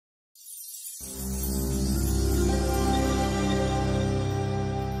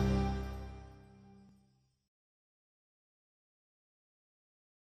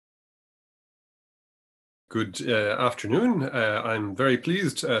Good afternoon. I'm very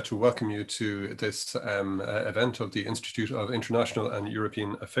pleased to welcome you to this event of the Institute of International and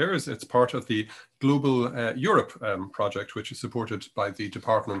European Affairs. It's part of the Global Europe project, which is supported by the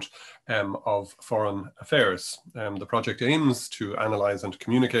Department of Foreign Affairs. The project aims to analyse and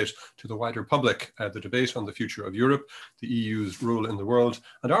communicate to the wider public the debate on the future of Europe, the EU's role in the world,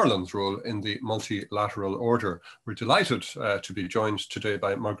 and Ireland's role in the multilateral order. We're delighted to be joined today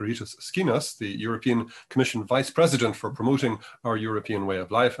by Margaritis Schinas, the European Commission Vice President for promoting our European way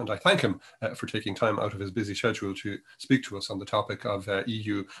of life, and I thank him for taking time out of his busy schedule to speak to us on the topic of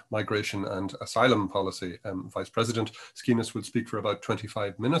EU migration and asylum policy. Vice President Schinas will speak for about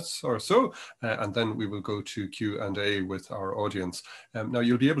 25 minutes or so, and then we will go to Q&A with our audience. Now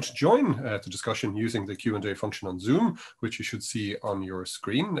you'll be able to join the discussion using the Q&A function on Zoom, which you should see on your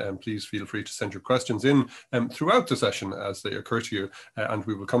screen. Please feel free to send your questions in throughout the session as they occur to you, and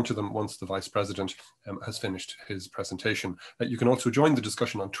we will come to them once the Vice President has finished his presentation. You can also join the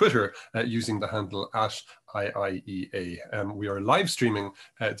discussion on Twitter using the handle @IIEA. We are live streaming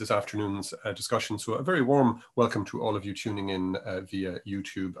this afternoon's discussion, so a very warm welcome to all of you tuning in via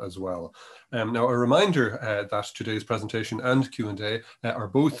YouTube as well. Now, a reminder that today's presentation and Q&A are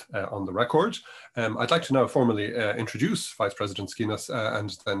both on the record. I'd like to now formally introduce Vice President Schinas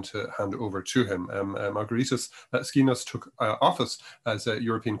and then to hand over to him. Margaritis Schinas took office as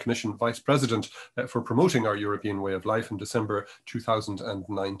European Commission Vice President for promoting our European way of life in December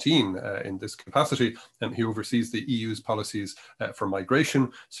 2019. In this capacity, he oversees the EU's policies for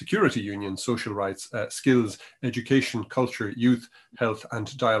migration, security union, social rights, skills, education, culture, youth, health,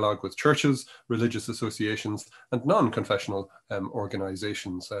 and dialogue with churches, religious associations, and non-confessional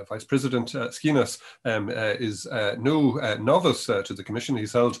organisations. Vice President Schinas is no novice to the Commission.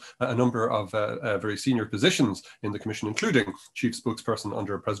 He's held a number of very senior positions in the Commission, including Chief Spokesperson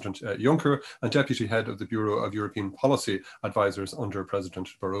under President Juncker and Deputy Head of the Bureau of European Policy Advisors under President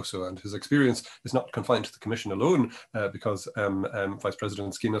Barroso. And his experience is not confined to the Commission alone, because Vice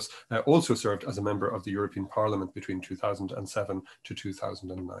President Schinas also served as a member of the European Parliament between 2007 to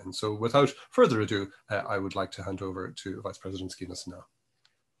 2009. So without further ado, I would like to hand over to Vice President Schinas now.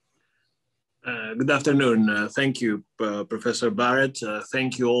 Good afternoon. Thank you, Professor Barrett.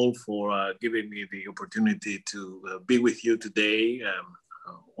 Thank you all for giving me the opportunity to be with you today,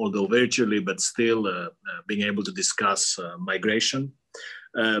 although virtually, but still being able to discuss migration.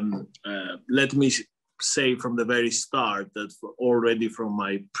 Let me say from the very start that already from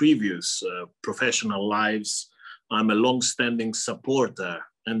my previous professional lives, I'm a long-standing supporter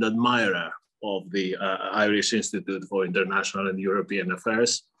and admirer of the Irish Institute for International and European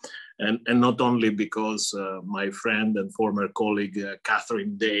Affairs. And not only because my friend and former colleague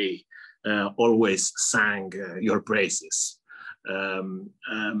Catherine Day always sang your praises.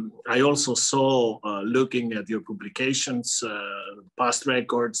 I also saw, looking at your publications, past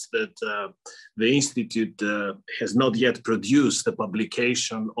records, that the Institute has not yet produced a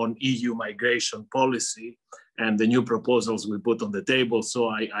publication on EU migration policy and the new proposals we put on the table. So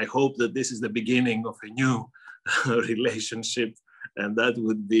I hope that this is the beginning of a new relationship, and that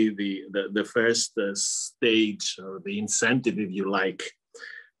would be the first stage, or the incentive, if you like,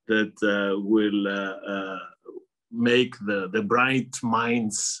 that will make the bright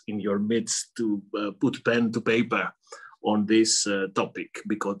minds in your midst to put pen to paper on this topic,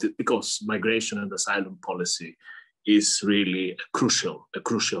 because migration and asylum policy is really a crucial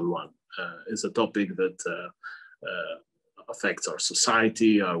one. It's a topic that affects our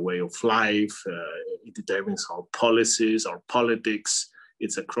society, our way of life. It determines our policies, our politics.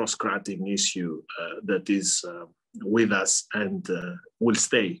 It's a cross-cutting issue that is with us and will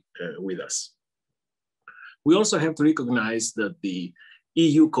stay with us. We also have to recognize that the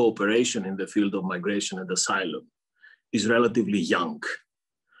EU cooperation in the field of migration and asylum is relatively young.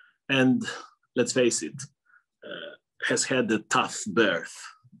 And let's face it, has had a tough birth.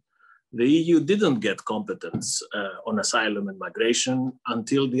 The EU didn't get competence on asylum and migration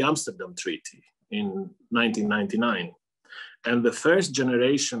until the Amsterdam Treaty in 1999. And the first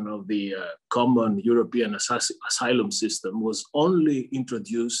generation of the common European asylum system was only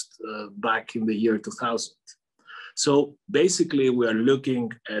introduced back in the year 2000. So basically, we are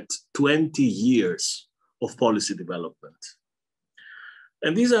looking at 20 years of policy development.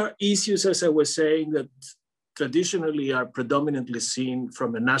 And these are issues, as I was saying, that traditionally are predominantly seen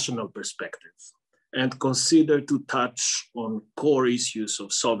from a national perspective and considered to touch on core issues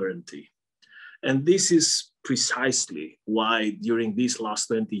of sovereignty. And this is precisely why during these last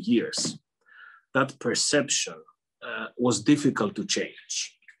 20 years, that perception was difficult to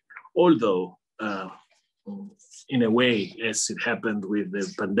change. Although in a way, as it happened with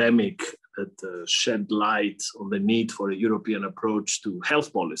the pandemic that shed light on the need for a European approach to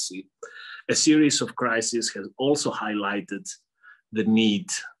health policy, a series of crises has also highlighted the need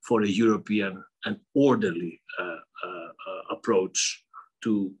for a European and orderly approach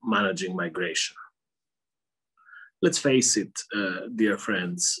to managing migration. Let's face it, dear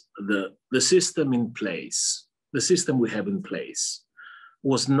friends, the system in place, the system we have in place,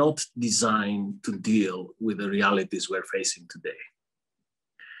 was not designed to deal with the realities we're facing today.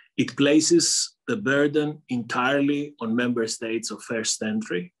 It places the burden entirely on member states of first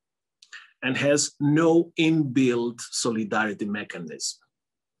entry and has no inbuilt solidarity mechanism.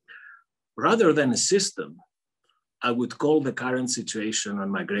 Rather than a system, I would call the current situation on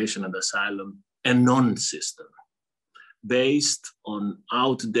migration and asylum a non-system, based on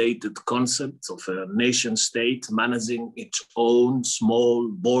outdated concepts of a nation state managing its own small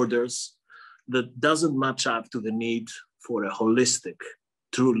borders that doesn't match up to the need for a holistic,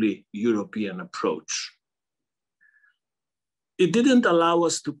 truly European approach. It didn't allow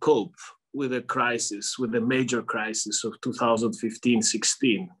us to cope with a crisis, with the major crisis of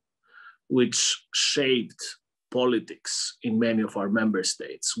 2015-16, which shaped politics in many of our member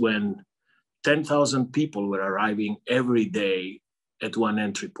states when 10,000 people were arriving every day at one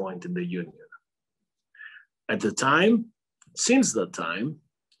entry point in the Union. At the time, since that time,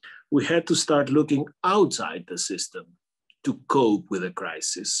 we had to start looking outside the system to cope with the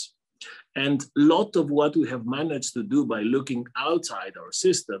crisis. And a lot of what we have managed to do by looking outside our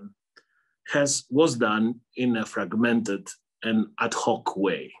system was done in a fragmented and ad hoc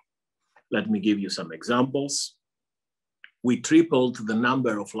way. Let me give you some examples. We tripled the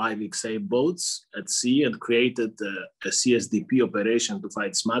number of live XA boats at sea and created a CSDP operation to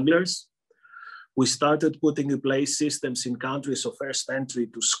fight smugglers. We started putting in place systems in countries of first entry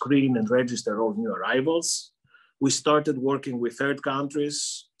to screen and register all new arrivals. We started working with third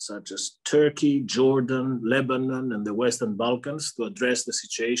countries such as Turkey, Jordan, Lebanon, and the Western Balkans to address the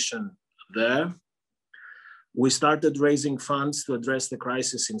situation there. We started raising funds to address the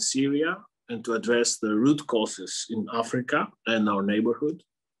crisis in Syria and to address the root causes in Africa and our neighborhood.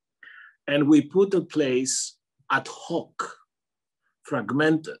 And we put in place ad hoc,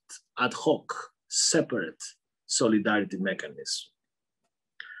 fragmented, ad hoc, separate solidarity mechanisms.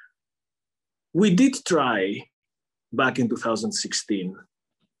 We did try back in 2016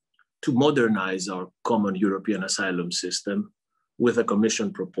 to modernize our common European asylum system with a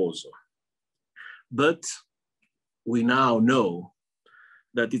Commission proposal. But we now know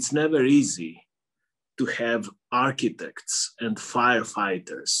that it's never easy to have architects and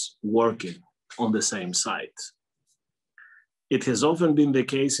firefighters working on the same site. It has often been the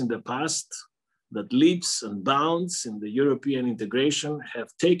case in the past that leaps and bounds in the European integration have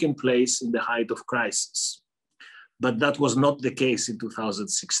taken place in the height of crisis. But that was not the case in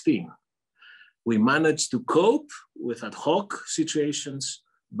 2016. We managed to cope with ad hoc situations,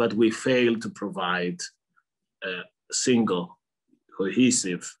 but we failed to provide a single,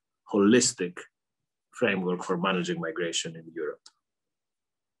 cohesive, holistic framework for managing migration in Europe.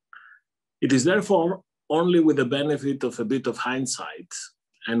 It is therefore only with the benefit of a bit of hindsight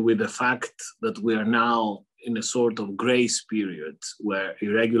and with the fact that we are now in a sort of grace period where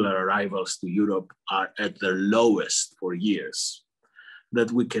irregular arrivals to Europe are at their lowest for years,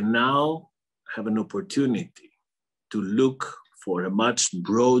 that we can now have an opportunity to look for a much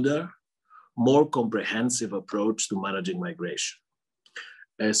broader, more comprehensive approach to managing migration.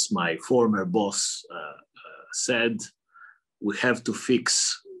 As my former boss said, we have to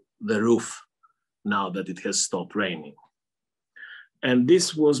fix the roof now that it has stopped raining. And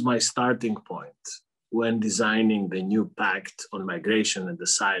this was my starting point when designing the new Pact on Migration and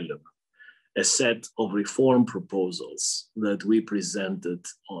Asylum, a set of reform proposals that we presented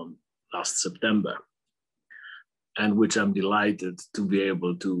on last September, and which I'm delighted to be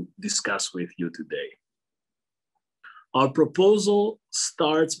able to discuss with you today. Our proposal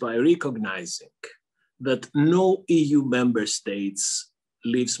starts by recognizing that no EU member states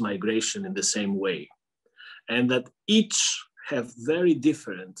lives migration in the same way, and that each have very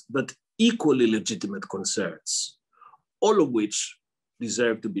different but equally legitimate concerns, all of which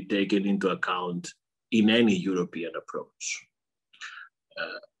deserve to be taken into account in any European approach.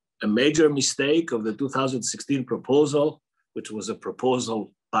 A major mistake of the 2016 proposal, which was a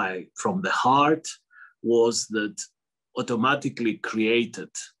proposal from the heart, was that automatically created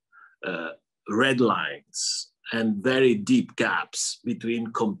red lines and very deep gaps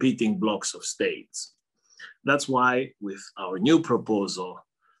between competing blocks of states. That's why with our new proposal,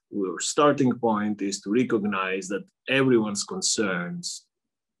 our starting point is to recognize that everyone's concerns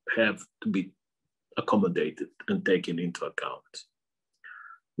have to be accommodated and taken into account.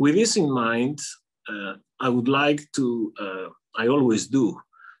 With this in mind, I would like to, I always do,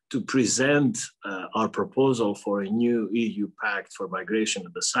 to present our proposal for a new EU Pact for Migration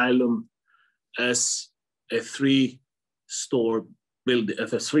and Asylum as a three-story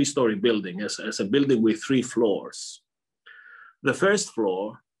building, as a building with 3 floors. The first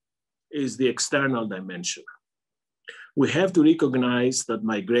floor is the external dimension. We have to recognize that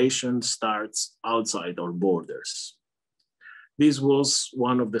migration starts outside our borders. This was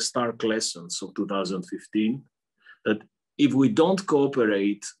one of the stark lessons of 2015, that if we don't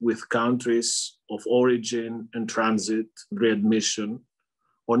cooperate with countries of origin and transit, readmission,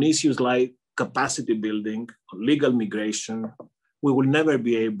 on issues like capacity building, legal migration, we will never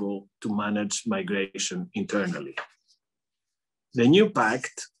be able to manage migration internally. The new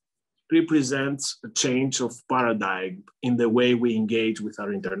pact represents a change of paradigm in the way we engage with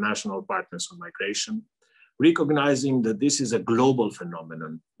our international partners on migration, recognizing that this is a global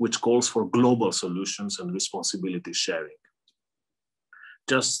phenomenon which calls for global solutions and responsibility sharing.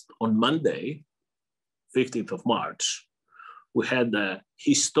 Just on Monday, 15th of March, we had a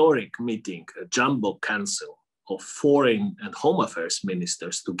historic meeting, a jumbo council of foreign and home affairs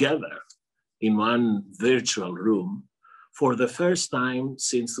ministers together in one virtual room for the first time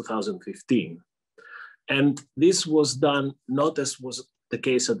since 2015. And this was done not as was the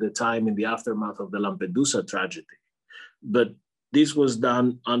case at the time in the aftermath of the Lampedusa tragedy, but this was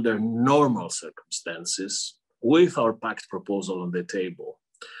done under normal circumstances with our pact proposal on the table,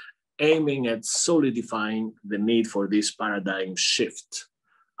 aiming at solidifying the need for this paradigm shift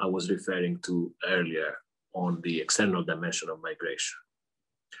I was referring to earlier on the external dimension of migration.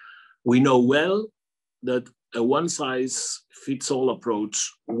 We know well that a one-size-fits-all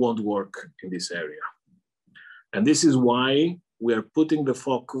approach won't work in this area. And this is why we are putting the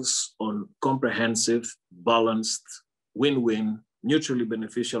focus on comprehensive, balanced, win-win, mutually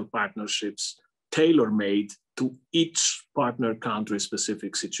beneficial partnerships tailor-made to each partner country's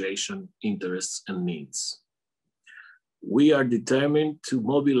specific situation, interests, and needs. We are determined to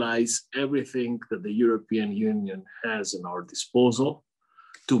mobilize everything that the European Union has in our disposal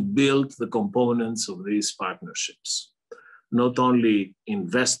to build the components of these partnerships, not only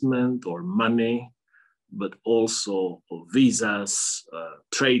investment or money, but also visas,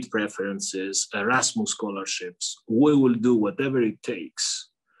 trade preferences, Erasmus scholarships. We will do whatever it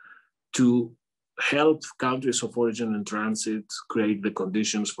takes to help countries of origin and transit create the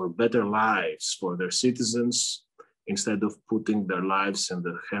conditions for better lives for their citizens, instead of putting their lives in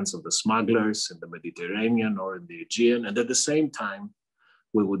the hands of the smugglers in the Mediterranean or in the Aegean. And at the same time,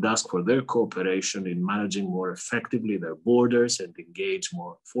 we would ask for their cooperation in managing more effectively their borders and engage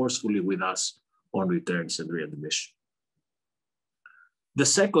more forcefully with us on returns and readmission. The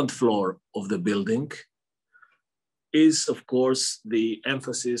second floor of the building is, of course, the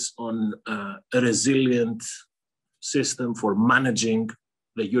emphasis on a resilient system for managing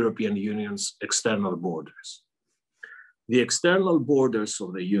the European Union's external borders. The external borders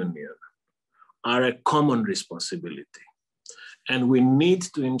of the Union are a common responsibility, and we need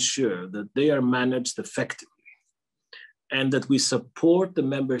to ensure that they are managed effectively and that we support the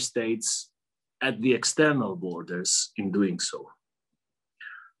member states at the external borders in doing so.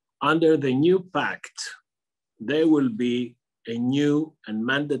 Under the new pact, there will be a new and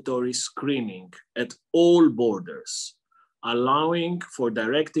mandatory screening at all borders, allowing for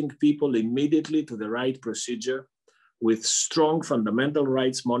directing people immediately to the right procedure with strong fundamental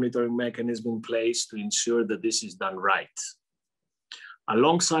rights monitoring mechanism in place to ensure that this is done right.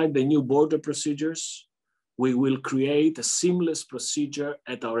 Alongside the new border procedures, we will create a seamless procedure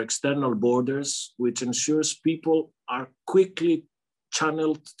at our external borders, which ensures people are quickly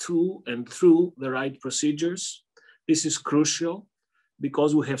channeled to and through the right procedures. This is crucial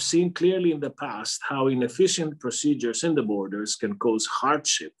because we have seen clearly in the past how inefficient procedures in the borders can cause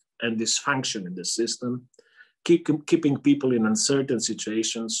hardship and dysfunction in the system, keeping people in uncertain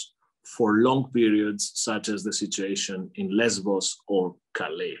situations for long periods, such as the situation in Lesbos or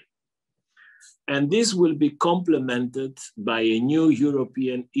Calais. And this will be complemented by a new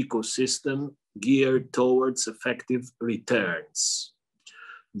European ecosystem geared towards effective returns.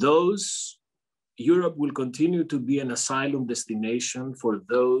 Europe will continue to be an asylum destination for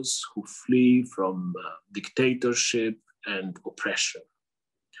those who flee from dictatorship and oppression.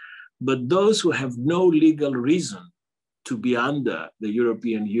 But those who have no legal reason to be under the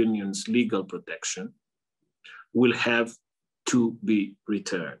European Union's legal protection will have to be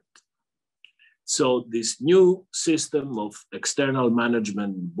returned. So this new system of external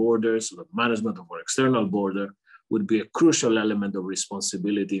management borders, the management of our external border, would be a crucial element of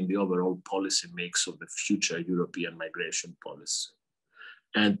responsibility in the overall policy mix of the future European migration policy.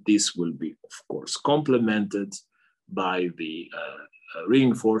 And this will be, of course, complemented by the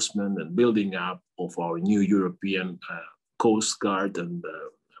reinforcement and building up of our new European Coast Guard and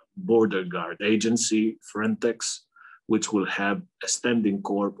Border Guard Agency, Frontex, which will have a standing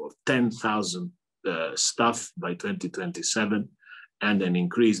corps of 10,000 staff by 2027 and an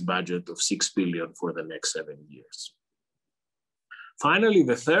increased budget of 6 billion for the next 7 years. Finally,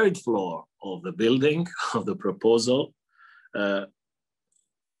 the third floor of the building of the proposal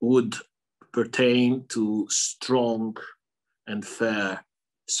would pertain to strong and fair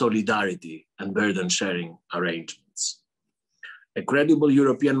solidarity and burden sharing arrangements. A credible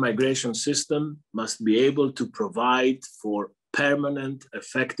European migration system must be able to provide for permanent,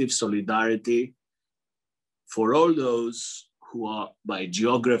 effective solidarity for all those who are, by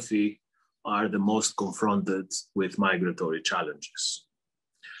geography, are the most confronted with migratory challenges.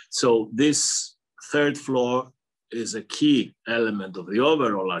 So this third floor is a key element of the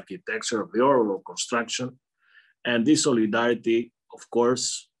overall architecture, of the overall construction. And this solidarity, of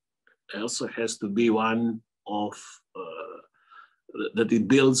course, also has to be one of that it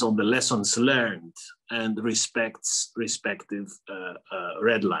builds on the lessons learned and respects respective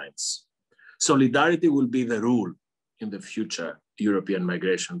red lines. Solidarity will be the rule in the future European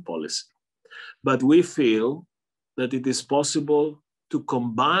migration policy. But we feel that it is possible to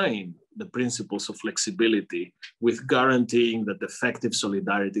combine the principles of flexibility with guaranteeing that effective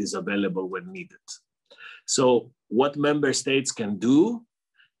solidarity is available when needed. So what member states can do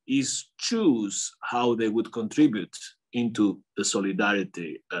is choose how they would contribute into the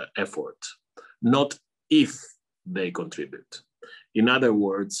solidarity effort, not if they contribute. In other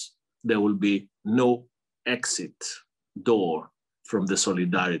words, there will be no exit door from the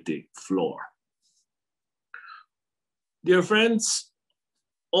solidarity floor. Dear friends,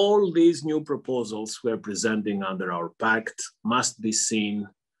 all these new proposals we're presenting under our pact must be seen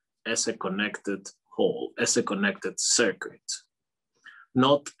as a connected whole, as a connected circuit,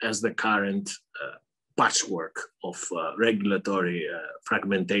 not as the current patchwork of regulatory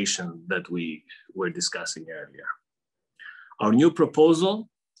fragmentation that we were discussing earlier. Our new proposal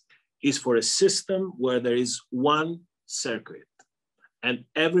is for a system where there is one circuit and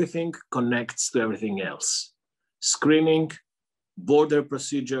everything connects to everything else. Screening, border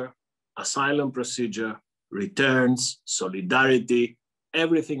procedure, asylum procedure, returns, solidarity,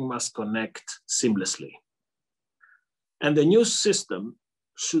 everything must connect seamlessly. And the new system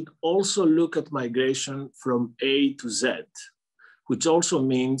should also look at migration from A to Z, which also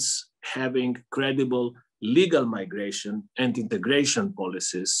means having credible legal migration and integration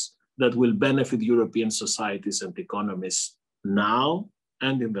policies that will benefit European societies and economies now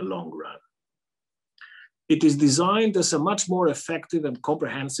and in the long run. It is designed as a much more effective and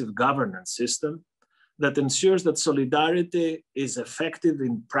comprehensive governance system that ensures that solidarity is effective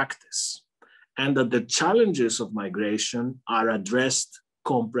in practice and that the challenges of migration are addressed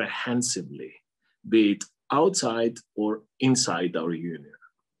comprehensively, be it outside or inside our union.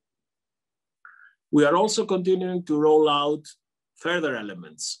 We are also continuing to roll out further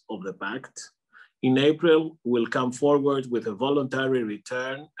elements of the pact. In April, we'll come forward with a voluntary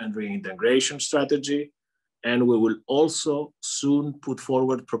return and reintegration strategy, and we will also soon put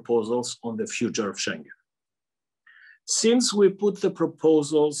forward proposals on the future of Schengen. Since we put the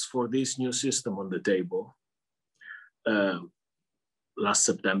proposals for this new system on the table last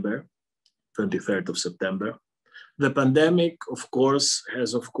September, 23rd of September, the pandemic, of course,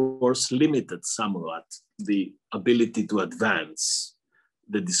 has limited somewhat the ability to advance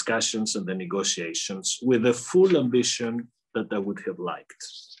the discussions and the negotiations with the full ambition that I would have liked.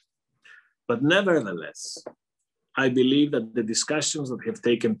 But nevertheless, I believe that the discussions that have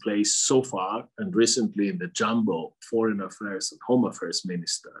taken place so far and recently in the Jumbo Foreign Affairs and Home Affairs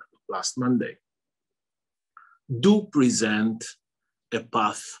Minister last Monday do present a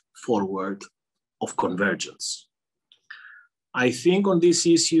path forward of convergence. I think on these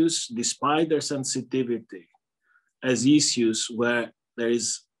issues, despite their sensitivity, as issues where there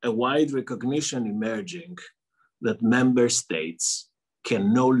is a wide recognition emerging that member states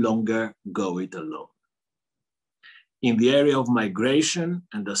can no longer go it alone. In the area of migration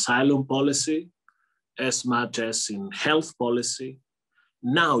and asylum policy, as much as in health policy,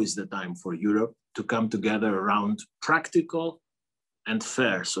 now is the time for Europe to come together around practical and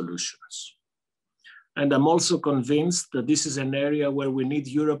fair solutions. And I'm also convinced that this is an area where we need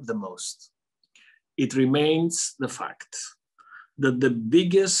Europe the most. It remains the fact that the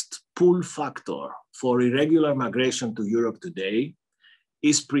biggest pull factor for irregular migration to Europe today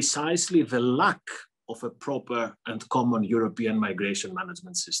is precisely the lack of a proper and common European migration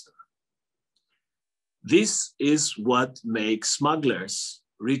management system. This is what makes smugglers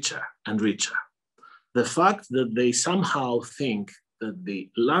richer and richer. The fact that they somehow think that the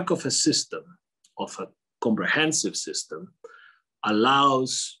lack of a system, of a comprehensive system,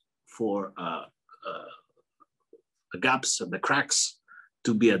 allows for the gaps and the cracks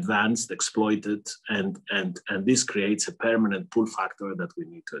to be advanced, exploited, and this creates a permanent pull factor that we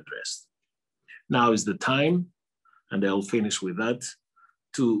need to address. Now is the time, and I'll finish with that,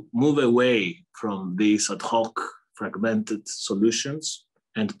 to move away from these ad hoc, fragmented solutions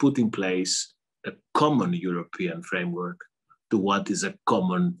and put in place a common European framework to what is a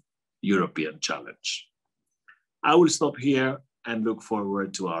common European challenge. I will stop here and look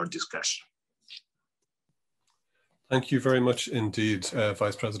forward to our discussion. Thank you very much indeed,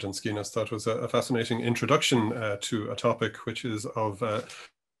 Vice President Schinas. That was a fascinating introduction to a topic which is of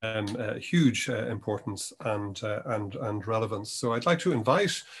huge importance and relevance. So I'd like to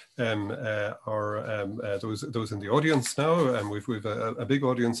invite those in the audience now. We've a big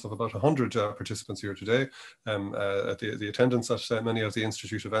audience of about 100 participants here today. The attendance at many of the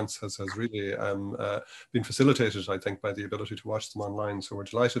Institute events has really been facilitated, I think, by the ability to watch them online. So we're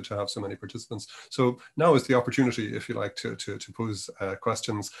delighted to have so many participants. So now is the opportunity, if you like, to pose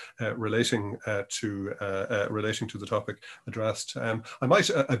questions relating to the topic addressed. I might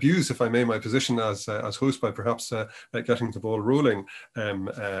abuse, if I may, my position as host by perhaps getting the ball rolling in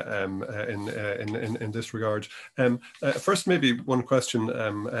this regard. First, maybe one question.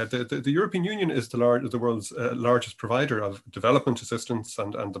 The European Union is the world's largest provider of development assistance,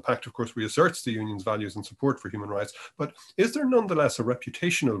 and the Pact, of course, reasserts the Union's values and support for human rights. But is there nonetheless a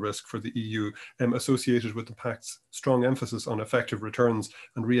reputational risk for the EU associated with the Pact's strong emphasis on effective returns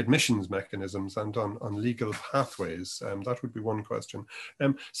and readmissions mechanisms and on legal pathways? That would be one question.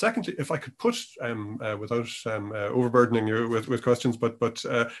 Secondly, if I could put, without overburdening you with questions, but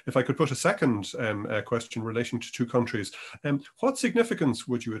if I could put a second question relating to two countries, what significance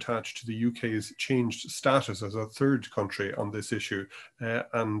would you attach to the UK's changed status as a third country on this issue?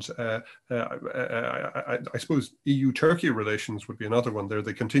 I suppose EU-Turkey relations would be another one there.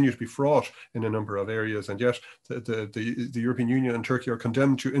 They continue to be fraught in a number of areas, and yet the European Union and Turkey are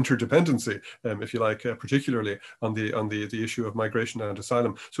condemned to interdependency, if you like, particularly on the issue of migration and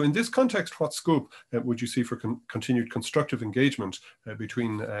asylum. So in this context, what scope would you see for continued constructive engagement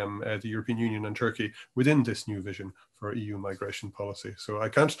between the European Union and Turkey within this new vision for EU migration policy? So I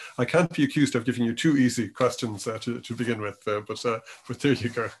can't be accused of giving you too easy questions to begin with, but there you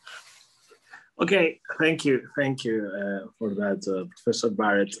go. Okay, thank you for that, Professor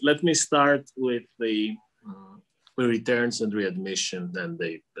Barrett. Let me start with the returns and readmission and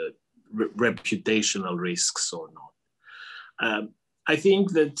the reputational risks or not. I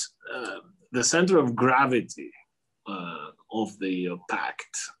think that the center of gravity of the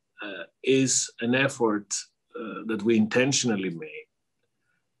Pact is an effort that we intentionally made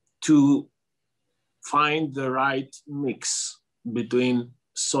to find the right mix between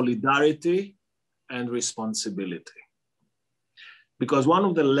solidarity and responsibility. Because one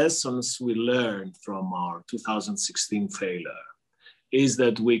of the lessons we learned from our 2016 failure is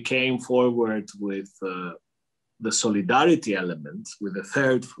that we came forward with the solidarity element, with the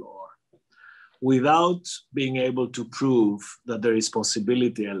third floor, without being able to prove that the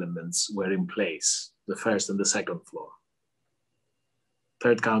responsibility elements were in place, the first and the second floor,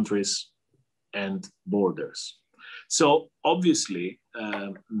 third countries and borders. So obviously,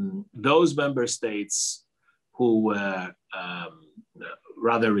 those member states who were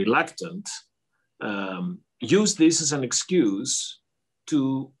rather reluctant used this as an excuse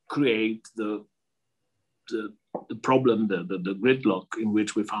to create the problem, the gridlock in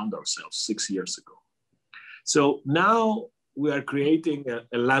which we found ourselves 6 years ago. So now we are creating a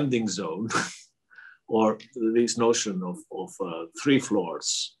landing zone or this notion of three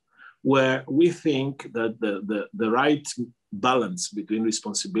floors, where we think that the right balance between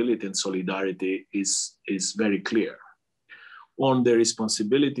responsibility and solidarity is very clear. On the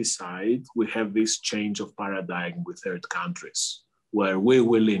responsibility side, we have this change of paradigm with third countries, where we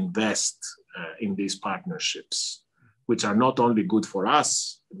will invest in these partnerships, which are not only good for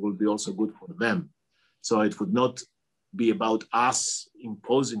us, it will be also good for them. So it would not be about us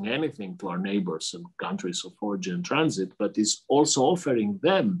imposing anything to our neighbors and countries of origin and transit, but is also offering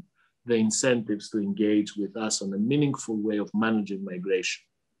them the incentives to engage with us on a meaningful way of managing migration.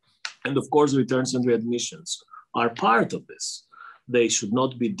 And of course, returns and readmissions are part of this. They should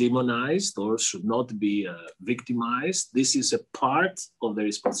not be demonized or should not be victimized. This is a part of the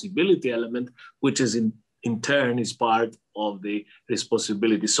responsibility element, which is in turn is part of the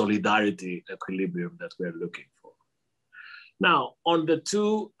responsibility, solidarity equilibrium that we're looking for. Now, on the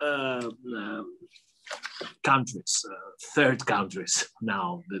two countries, third countries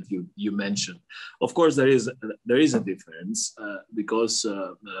now that you mentioned. Of course, there is a difference because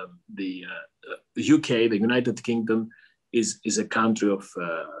the UK, the United Kingdom, is a country of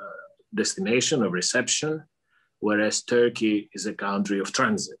destination, of reception, whereas Turkey is a country of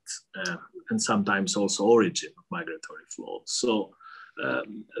transit and sometimes also origin of migratory flows. So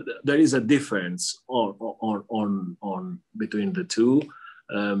there is a difference on between the two.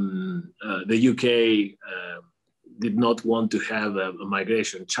 The UK did not want to have a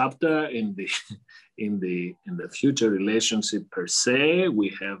migration chapter in the future relationship per se. We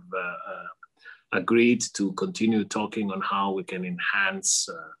have agreed to continue talking on how we can enhance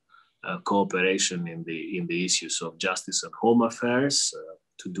cooperation in the issues of justice and home affairs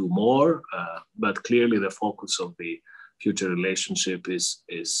to do more. But clearly, the focus of the future relationship is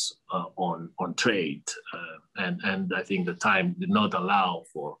on trade, and I think the time did not allow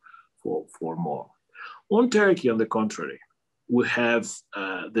for more. On Turkey, on the contrary, we have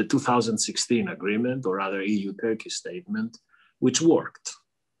the 2016 agreement, or rather EU-Turkey statement, which worked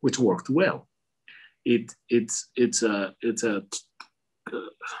well. It's a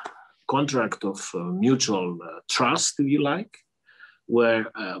contract of mutual trust, if you like,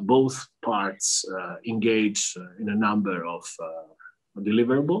 where both parts engage in a number of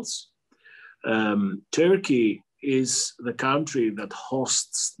deliverables. Turkey is the country that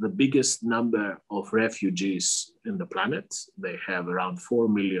hosts the biggest number of refugees in the planet. They have around 4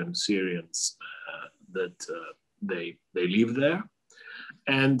 million Syrians that they live there.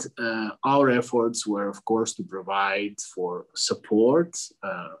 And our efforts were, of course, to provide for support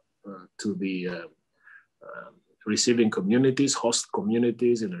to the receiving communities, host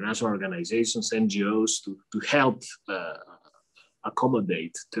communities, international organizations, NGOs, to help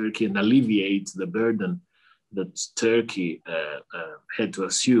accommodate Turkey and alleviate the burden that Turkey had to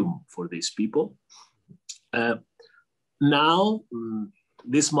assume for these people. Now,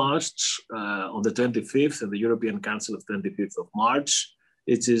 this March, on the 25th, at the European Council of 25th of March,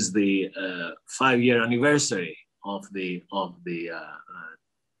 it is the 5-year anniversary of the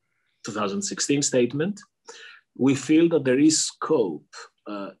 2016 statement. We feel that there is scope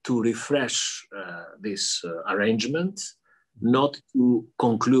to refresh this arrangement, not to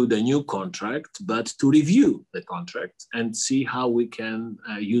conclude a new contract, but to review the contract and see how we can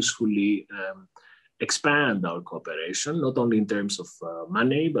usefully expand our cooperation, not only in terms of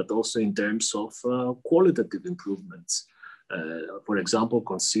money, but also in terms of qualitative improvements. For example,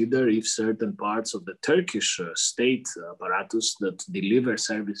 consider if certain parts of the Turkish state apparatus that deliver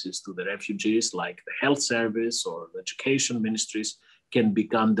services to the refugees, like the health service or the education ministries, can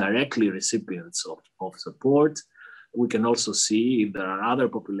become directly recipients of support. We can also see if there are other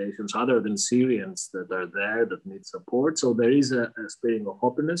populations other than Syrians that are there that need support. So there is a spirit of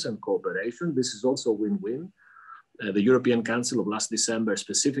openness and cooperation. This is also win-win. The European Council of last December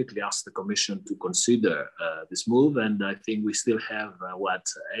specifically asked the Commission to consider this move, and I think we still have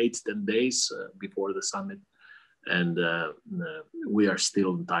 8-10 days before the summit, and we are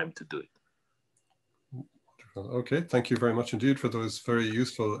still in time to do it. Okay, thank you very much indeed for those very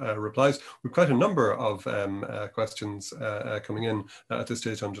useful replies. We've quite a number of questions coming in at this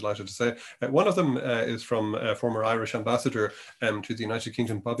stage, I'm delighted to say. One of them is from former Irish ambassador to the United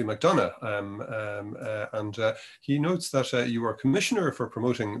Kingdom, Bobby McDonough, and he notes that you are commissioner for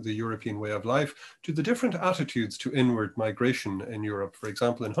promoting the European way of life. Do the different attitudes to inward migration in Europe, for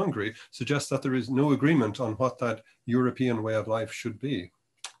example in Hungary, suggest that there is no agreement on what that European way of life should be?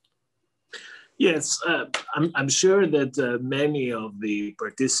 Yes, I'm sure that many of the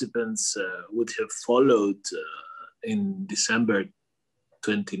participants would have followed in December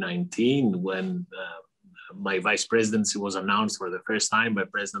 2019 when my vice presidency was announced for the first time by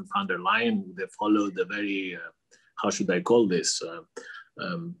President von der Leyen. They followed a very, how should I call this,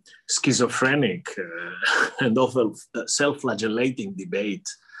 schizophrenic and often self-flagellating debate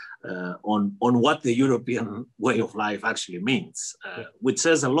on what the European way of life actually means, which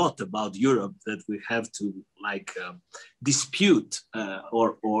says a lot about Europe, that we have to dispute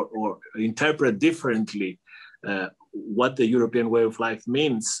or interpret differently what the European way of life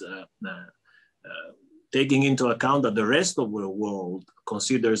means, taking into account that the rest of the world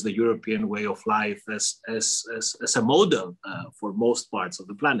considers the European way of life as a model for most parts of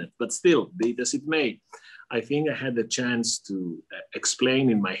the planet. But still, be it as it may, I think I had the chance to explain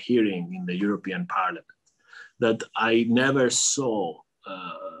in my hearing in the European Parliament that I never saw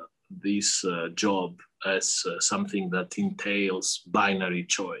this job as something that entails binary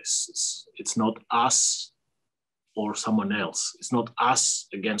choices. It's not us or someone else. It's not us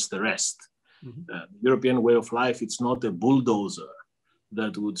against the rest. Mm-hmm. European way of life, it's not a bulldozer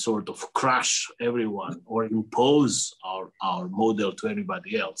that would sort of crush everyone or impose our model to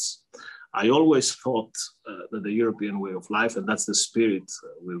everybody else. I always thought that the European way of life, and that's the spirit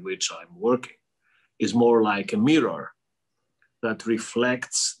with which I'm working, is more like a mirror that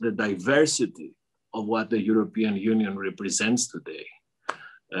reflects the diversity of what the European Union represents today.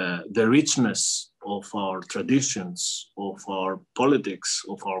 The richness of our traditions, of our politics,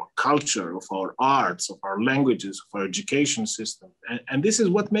 of our culture, of our arts, of our languages, of our education system. And this is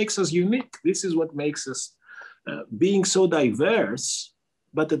what makes us unique. This is what makes us being so diverse,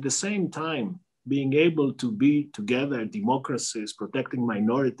 but at the same time, being able to be together, democracies, protecting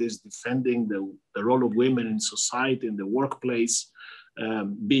minorities, defending the role of women in society, in the workplace,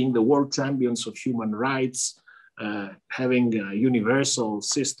 being the world champions of human rights, having universal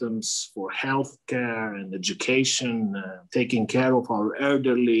systems for healthcare and education, taking care of our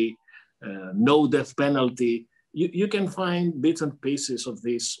elderly, no death penalty. You can find bits and pieces of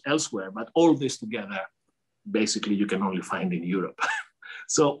this elsewhere, but all this together, basically you can only find in Europe.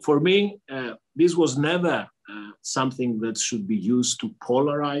 So for me, this was never something that should be used to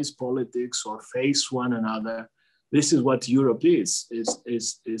polarize politics or face one another. This is what Europe is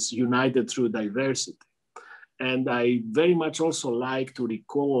united through diversity. And I very much also like to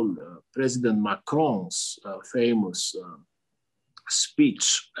recall President Macron's famous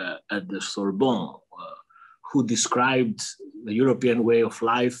speech at the Sorbonne, who described the European way of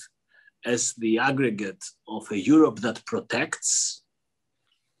life as the aggregate of a Europe that protects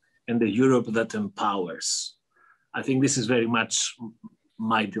and a Europe that empowers. I think this is very much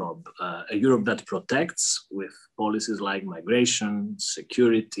my job, a Europe that protects with policies like migration,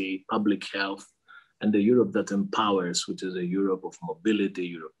 security, public health, and the Europe that empowers, which is a Europe of mobility,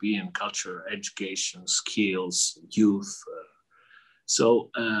 European culture, education, skills, youth.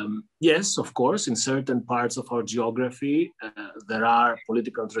 Yes, of course, in certain parts of our geography, there are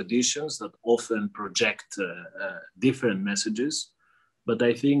political traditions that often project different messages. But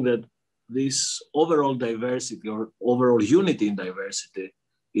I think that this overall diversity or overall unity in diversity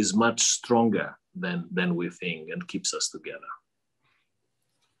is much stronger than we think and keeps us together.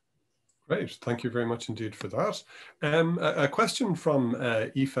 Great, thank you very much indeed for that. A question from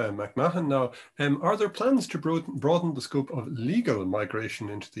Aoife McMahon now. Are there plans to broaden the scope of legal migration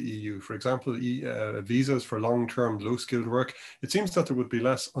into the EU? For example, visas for long-term low-skilled work. It seems that there would be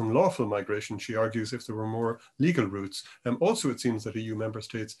less unlawful migration, she argues, if there were more legal routes. Also, it seems that EU member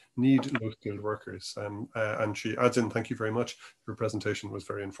states need low-skilled workers. And she adds in, thank you very much. Your presentation was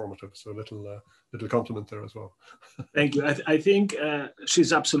very informative. So a little compliment there as well. Thank you. I think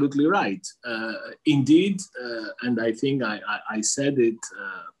she's absolutely right. Indeed, and I think I said it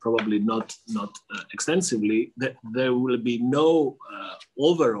probably not extensively, that there will be no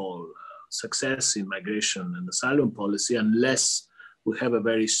overall success in migration and asylum policy unless we have a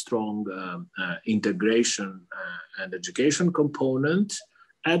very strong integration and education component,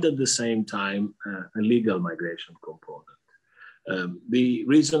 and at the same time a legal migration component. The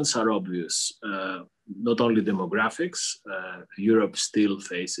reasons are obvious. Not only demographics, Europe still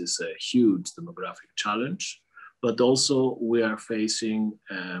faces a huge demographic challenge, but also we are facing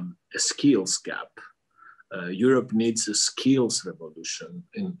a skills gap. Europe needs a skills revolution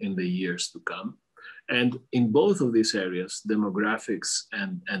in the years to come. And in both of these areas, demographics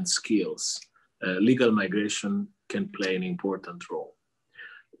and skills, legal migration can play an important role.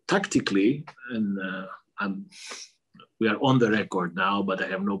 Tactically, and we are on the record now, but I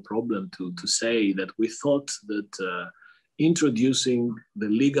have no problem to say that we thought that introducing the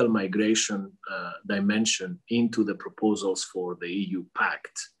legal migration dimension into the proposals for the EU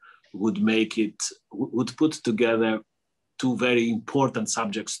Pact would put together two very important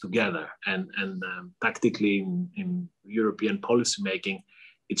subjects together. And tactically in European policymaking,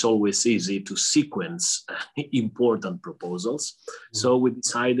 it's always easy to sequence important proposals. So we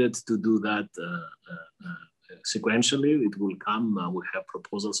decided to do that sequentially. It will come. We have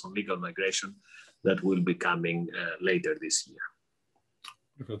proposals on legal migration that will be coming later this year.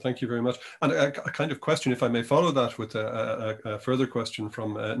 Thank you very much. And a kind of question, if I may follow that with a further question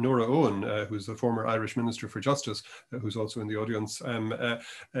from Nora Owen, who's the former Irish Minister for Justice, who's also in the audience.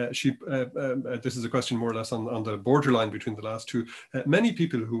 This is a question more or less on the borderline between the last two. Many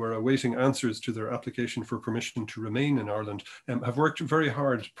people who are awaiting answers to their application for permission to remain in Ireland have worked very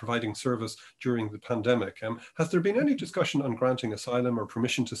hard providing service during the pandemic. Has there been any discussion on granting asylum or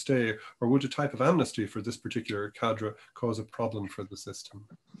permission to stay, or would a type of amnesty for this particular cadre cause a problem for the system?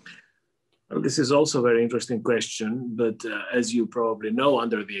 Well, this is also a very interesting question, but as you probably know,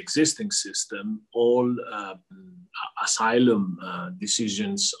 under the existing system, all asylum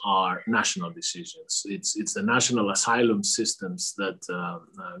decisions are national decisions. It's the national asylum systems that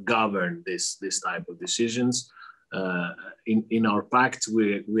govern this type of decisions. In our pact,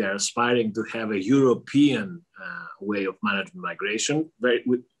 we are aspiring to have a European way of managing migration,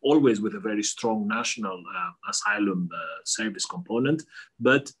 always with a very strong national asylum service component.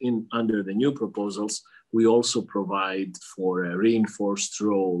 But under the new proposals, we also provide for a reinforced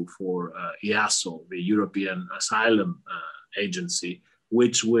role for EASO, the European Asylum Agency,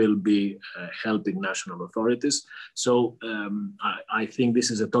 which will be helping national authorities. So I think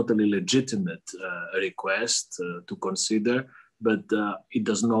this is a totally legitimate request to consider, but it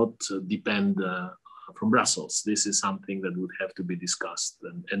does not depend from Brussels. This is something that would have to be discussed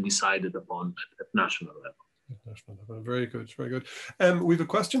and decided upon at national level. Very good, very good. We have a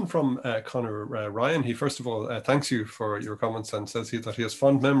question from Conor Ryan. He first of all thanks you for your comments and says that he has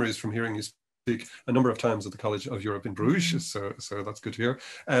fond memories from hearing you speak a number of times at the College of Europe in Bruges, so that's good to hear.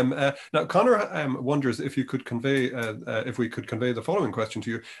 Now, Conor wonders if you could convey, if we could convey the following question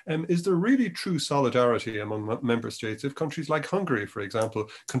to you: is there really true solidarity among member states if countries like Hungary, for example,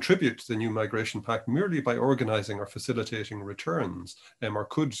 contribute to the new migration pact merely by organising or facilitating returns, or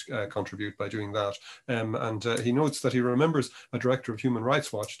could contribute by doing that? And he notes that he remembers a director of Human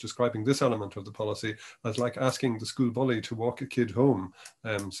Rights Watch describing this element of the policy as like asking the school bully to walk a kid home.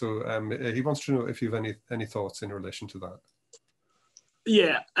 He wants to know if you have any thoughts in relation to that.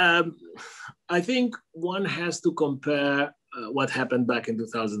 Yeah, I think one has to compare what happened back in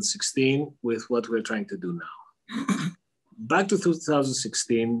 2016 with what we're trying to do now. Back to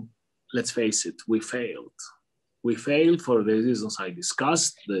 2016, let's face it, we failed. We failed for the reasons I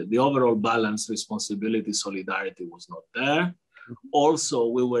discussed. The overall balance, responsibility, solidarity was not there. Also,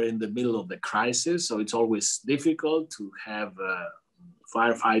 we were in the middle of the crisis, so it's always difficult to have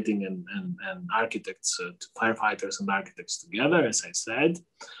firefighting and architects, firefighters and architects together, as I said.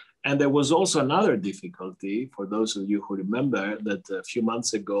 And there was also another difficulty, for those of you who remember, that a few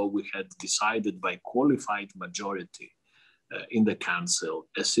months ago we had decided by qualified majority in the council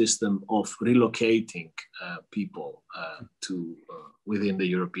a system of relocating people to within the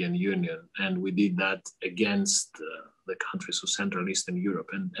European Union. And we did that against the countries of Central Eastern Europe.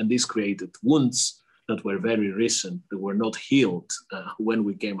 And this created wounds that were very recent, that were not healed when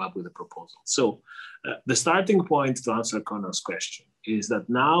we came up with a proposal. So the starting point to answer Conor's question is that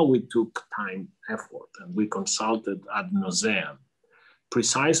now we took time, effort, and we consulted ad nauseam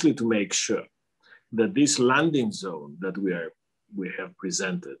precisely to make sure that this landing zone that we have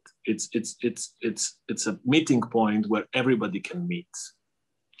presented, it's a meeting point where everybody can meet.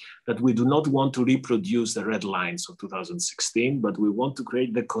 That we do not want to reproduce the red lines of 2016, but we want to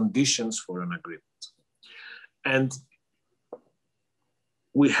create the conditions for an agreement. And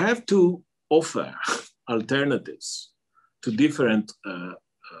we have to offer alternatives to different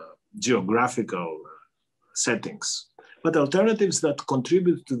geographical settings, but alternatives that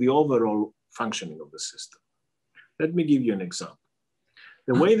contribute to the overall functioning of the system. Let me give you an example.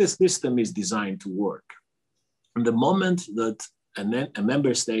 The way the system is designed to work, the moment that a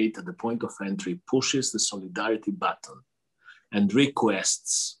member state at the point of entry pushes the solidarity button and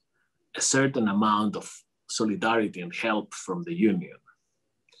requests a certain amount of solidarity and help from the union,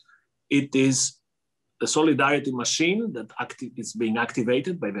 it is the solidarity machine that is being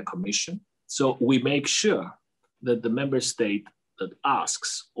activated by the Commission. So we make sure that the member state that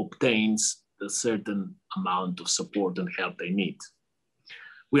asks obtains a certain amount of support and help they need.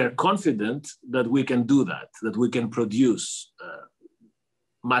 We are confident that we can do that, that we can produce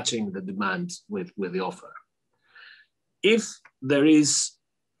matching the demand with the offer. If there is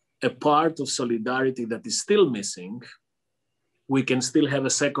a part of solidarity that is still missing, we can still have a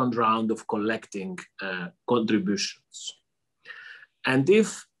second round of collecting contributions. And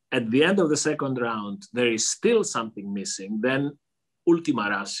if at the end of the second round, there is still something missing, then ultima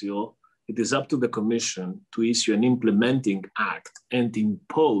ratio, it is up to the Commission to issue an implementing act and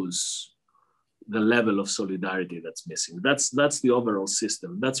impose the level of solidarity that's missing. That's the overall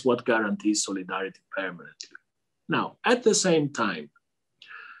system. That's what guarantees solidarity permanently. Now, at the same time,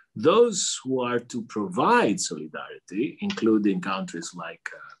 those who are to provide solidarity, including countries like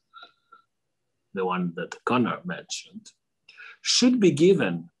the one that Conor mentioned, should be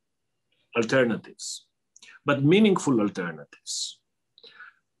given alternatives, but meaningful alternatives.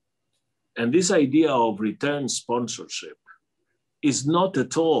 And this idea of return sponsorship is not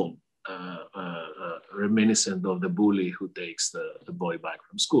at all reminiscent of the bully who takes the boy back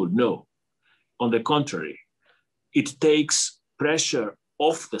from school. No, on the contrary, it takes pressure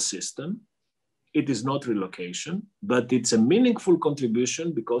off the system it is not relocation, but it's a meaningful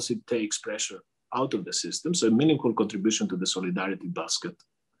contribution because it takes pressure out of the system. So a meaningful contribution to the solidarity basket.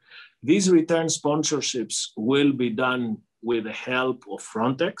 These return sponsorships will be done with the help of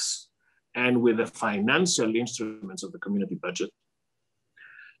Frontex and with the financial instruments of the community budget.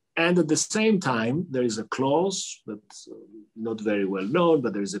 And at the same time, there is a clause that's not very well known,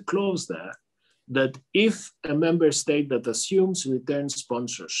 but there is a clause there that if a member state that assumes return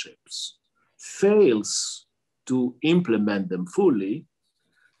sponsorships fails to implement them fully,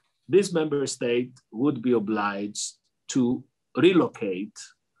 this member state would be obliged to relocate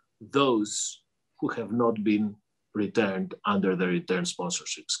those who have not been returned under the return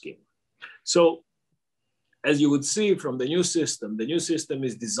sponsorship scheme. So, as you would see from the new system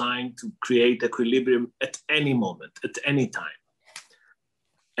is designed to create equilibrium at any moment, at any time.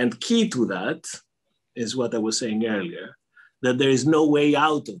 And key to that is what I was saying earlier, that there is no way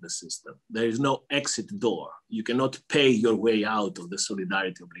out of the system. There is no exit door. You cannot pay your way out of the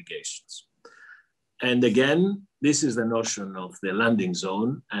solidarity obligations. And again, this is the notion of the landing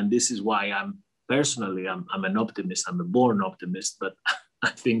zone. And this is why I'm an optimist, I'm a born optimist, but I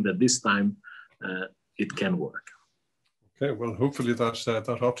think that this time it can work. Okay, well, hopefully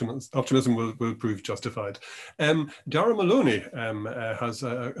that optimism will prove justified. Dara Maloney has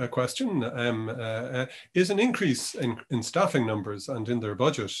a question. Is an increase in staffing numbers and in their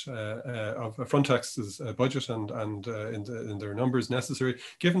budget, of Frontex's budget and in their numbers necessary,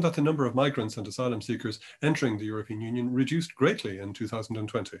 given that the number of migrants and asylum seekers entering the European Union reduced greatly in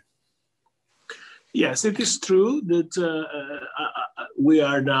 2020? Yes, it is true that we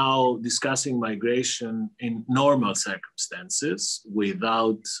are now discussing migration in normal circumstances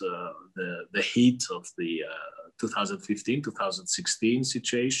without the heat of the 2015-2016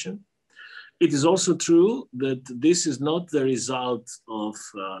 situation. It is also true that this is not the result of,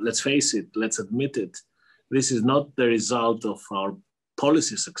 let's face it, let's admit it, this is not the result of our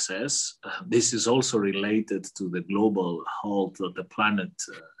policy success. This is also related to the global halt that the planet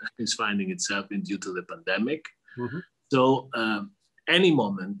is finding itself in due to the pandemic. Mm-hmm. So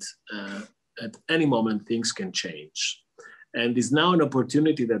at any moment, things can change. And it's now an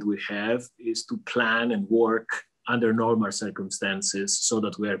opportunity that we have is to plan and work under normal circumstances so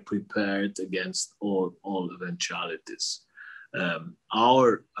that we are prepared against all eventualities.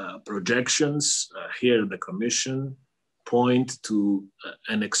 Our projections here at the Commission point to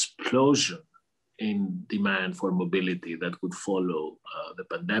an explosion in demand for mobility that would follow the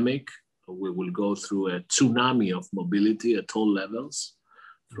pandemic. We will go through a tsunami of mobility at all levels,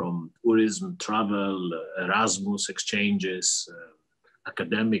 from tourism, travel, Erasmus exchanges,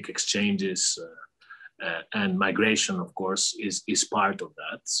 academic exchanges, and migration, of course, is part of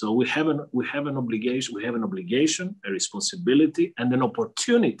that. So we have an obligation, a responsibility, and an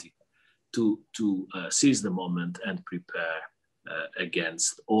opportunity to seize the moment and prepare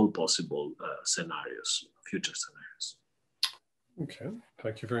against all possible scenarios, future scenarios. Okay,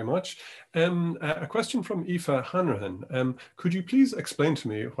 thank you very much. A question from Aoife Hanrahan. Could you please explain to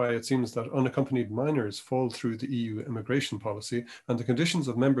me why it seems that unaccompanied minors fall through the EU immigration policy and the conditions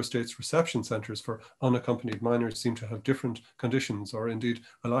of member states' reception centres for unaccompanied minors seem to have different conditions or indeed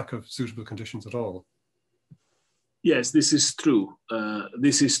a lack of suitable conditions at all? Yes, this is true.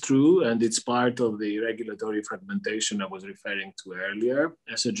 This is true, and it's part of the regulatory fragmentation I was referring to earlier.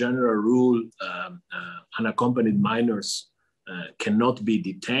 As a general rule, unaccompanied minors cannot be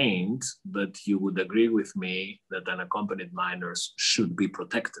detained, but you would agree with me that unaccompanied minors should be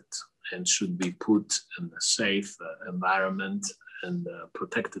protected and should be put in a safe environment and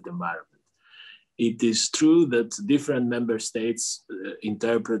protected environment. It is true that different member states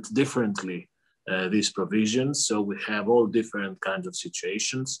interpret differently these provisions, so we have all different kinds of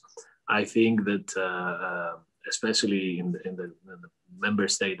situations. I think that especially in the member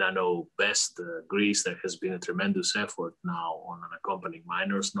state I know best, Greece, there has been a tremendous effort now on unaccompanied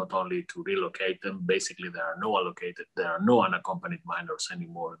minors, not only to relocate them. Basically, there are no unaccompanied minors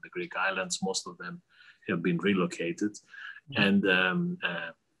anymore in the Greek islands. Most of them have been relocated. Mm-hmm. And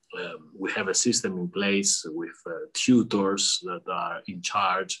we have a system in place with tutors that are in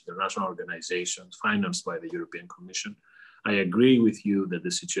charge, international organizations financed by the European Commission. I agree with you that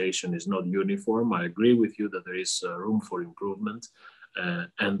the situation is not uniform. I agree with you that there is room for improvement.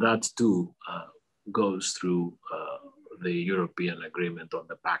 And that too goes through the European agreement on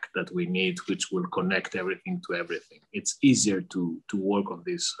the Pact that we need, which will connect everything to everything. It's easier to work on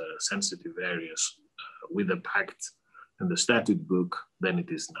these sensitive areas with the Pact and the statute book than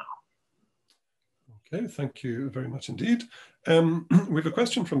it is now. Okay, thank you very much indeed. We have a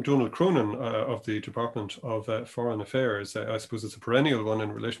question from Donald Cronin of the Department of Foreign Affairs. I suppose it's a perennial one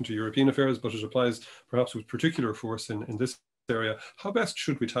in relation to European affairs, but it applies perhaps with particular force in this area. How best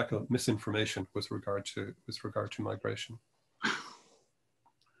should we tackle misinformation with regard to migration?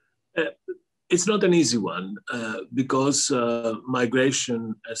 It's not an easy one because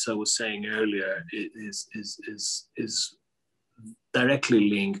migration, as I was saying earlier, is directly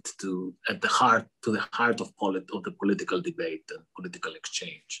linked to the heart of the political debate and political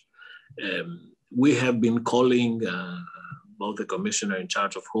exchange. We have been calling both the commissioner in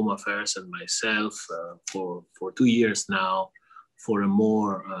charge of Home Affairs and myself for 2 years now for a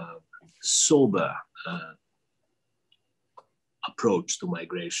more sober approach to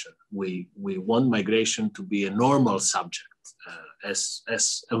migration. We want migration to be a normal subject, as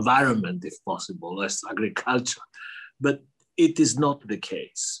environment, if possible, as agriculture, but it is not the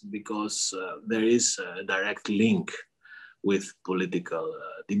case because there is a direct link with political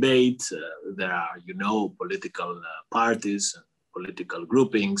debate. There are, political parties and political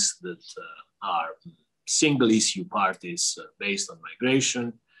groupings that are single issue parties based on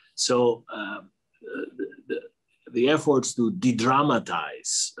migration. So the efforts to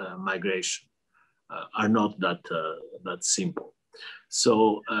de-dramatize migration are not that simple.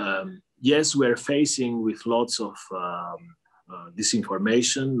 So yes, we're facing with lots of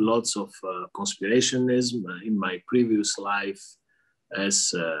disinformation, lots of conspirationism. In my previous life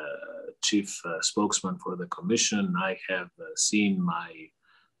as chief spokesman for the Commission, I have seen my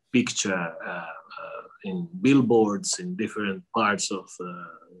picture in billboards in different parts of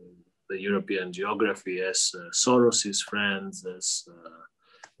the European geography as Soros's friends, as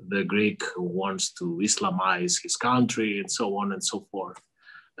the Greek who wants to Islamize his country, and so on and so forth.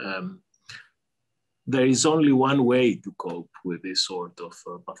 There is only one way to cope with this sort of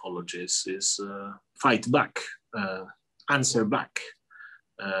pathologies is fight back, answer back,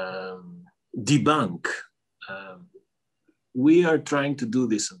 debunk. We are trying to do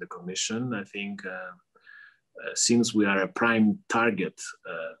this in the Commission. I think since we are a prime target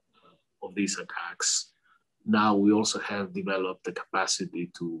of these attacks, now we also have developed the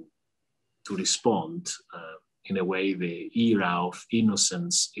capacity to respond in a way. The era of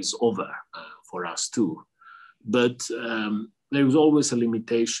innocence is over for us too. But there is always a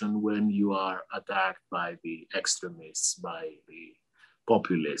limitation when you are attacked by the extremists, by the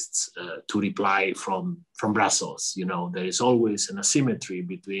populists, to reply from Brussels. There is always an asymmetry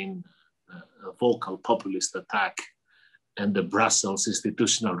between a vocal populist attack and the Brussels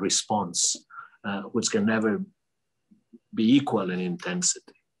institutional response, which can never be equal in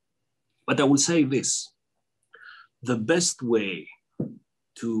intensity. But I will say this: the best way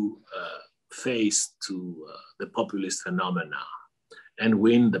to face the populist phenomena and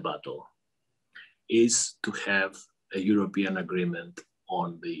win the battle is to have a European agreement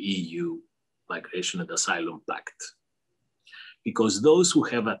on the EU Migration and Asylum Pact. Because those who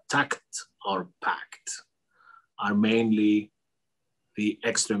have attacked our pact are mainly the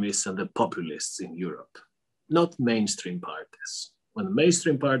extremists and the populists in Europe, not mainstream parties. When the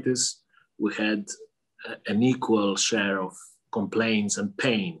mainstream parties, we had an equal share of complaints and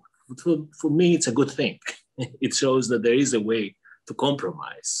pain. For me, it's a good thing. It shows that there is a way to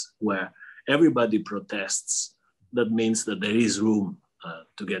compromise where everybody protests. That means that there is room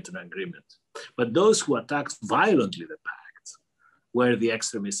to get an agreement. But those who attacked violently the pact were the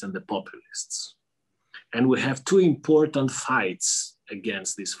extremists and the populists. And we have two important fights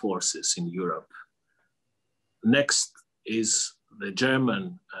against these forces in Europe. Next is the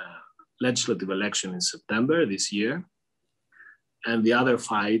German legislative election in September this year. And the other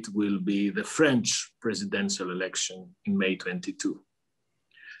fight will be the French presidential election in May 22.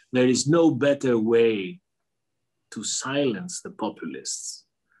 There is no better way to silence the populists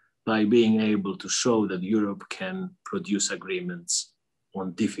by being able to show that Europe can produce agreements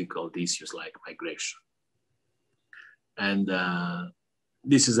on difficult issues like migration. And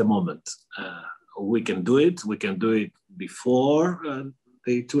this is a moment. We can do it. We can do it before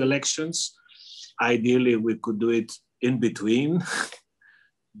the two elections. Ideally, we could do it in between.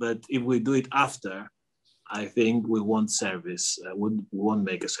 But if we do it after, I think we won't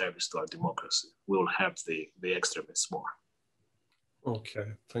make a service to our democracy. We will help the extremists more. Okay,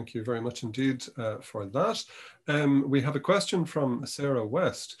 thank you very much indeed for that. We have a question from Sarah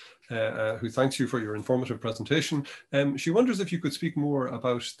West, who thanks you for your informative presentation. She wonders if you could speak more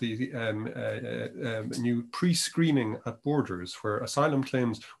about the new pre-screening at borders, where asylum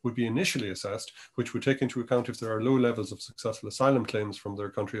claims would be initially assessed, which would take into account if there are low levels of successful asylum claims from their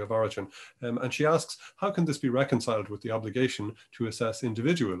country of origin. And she asks, how can this be reconciled with the obligation to assess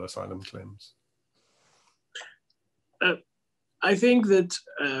individual asylum claims? I think that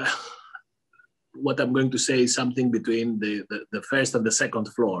what I'm going to say is something between the first and the second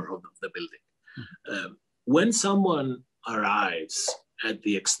floor of the building. When someone arrives at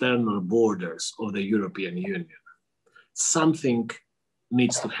the external borders of the European Union, something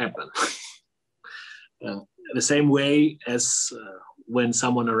needs to happen. The same way as when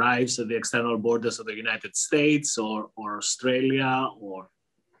someone arrives at the external borders of the United States or Australia, or,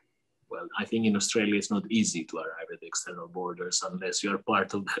 well, I think in Australia it's not easy to arrive at the external borders unless you're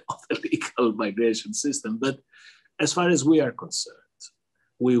part of the legal migration system. But as far as we are concerned,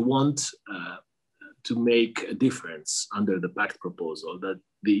 we want to make a difference under the Pact proposal, that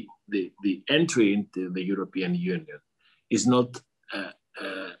the entry into the European Union is not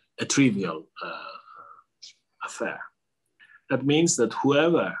a trivial affair. That means that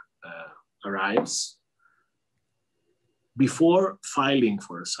whoever arrives, before filing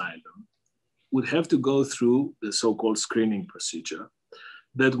for asylum, would have to go through the so-called screening procedure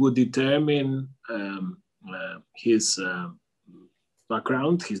that would determine his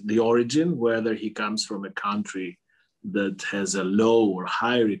background, the origin, whether he comes from a country that has a low or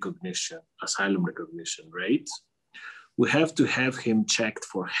high recognition, asylum recognition rate. We have to have him checked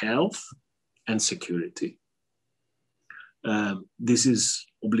for health and security. This is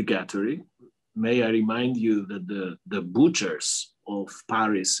obligatory. May I remind you that the butchers of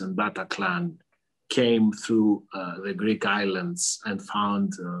Paris and Bataclan came through the Greek islands and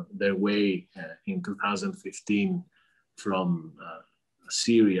found their way in 2015 from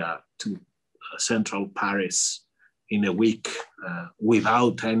Syria to central Paris in a week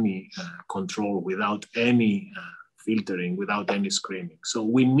without any control, without any filtering, without any screening. So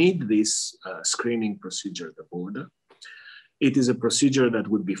we need this screening procedure at the border. It is a procedure that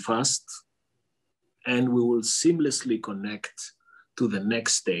would be fast, and we will seamlessly connect to the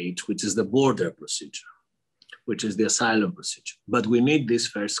next stage, which is the border procedure, which is the asylum procedure. But we need this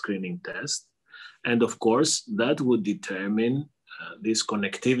first screening test. And of course, that would determine this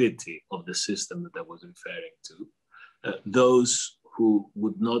connectivity of the system that I was referring to. Those who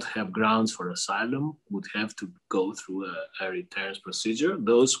would not have grounds for asylum would have to go through a returns procedure.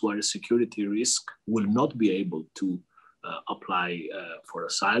 Those who are a security risk will not be able to apply for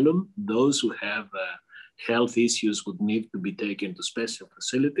asylum. Those who have health issues would need to be taken to special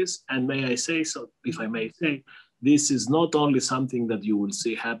facilities. And may I say so, if I may say, this is not only something that you will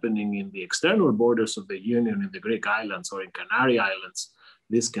see happening in the external borders of the Union, in the Greek islands or in Canary Islands.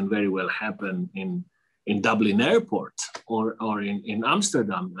 This can very well happen in Dublin Airport or in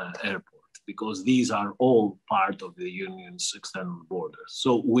Amsterdam Airport, because these are all part of the Union's external borders.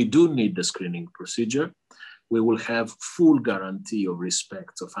 So we do need the screening procedure. We will have full guarantee of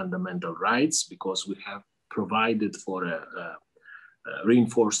respect of fundamental rights, because we have provided for a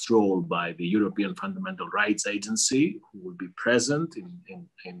reinforced role by the European Fundamental Rights Agency, who will be present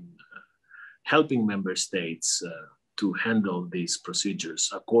in helping member states to handle these procedures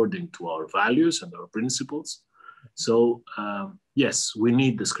according to our values and our principles. So yes, we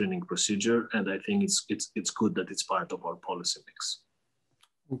need the screening procedure, and I think it's good that it's part of our policy mix.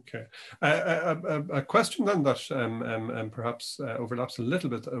 Okay. A question then that perhaps overlaps a little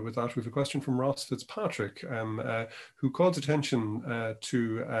bit with that. We have a question from Ross Fitzpatrick, who calls attention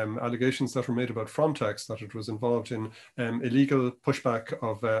to allegations that were made about Frontex, that it was involved in illegal pushback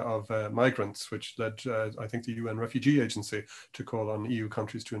of migrants, which led, I think, the UN Refugee Agency to call on EU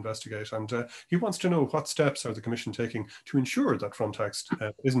countries to investigate. And he wants to know, what steps are the Commission taking to ensure that Frontex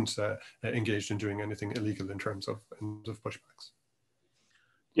isn't engaged in doing anything illegal in terms of pushbacks?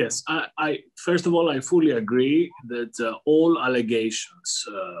 Yes, first of all, I fully agree that all allegations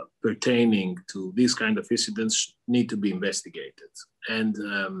pertaining to these kind of incidents need to be investigated. And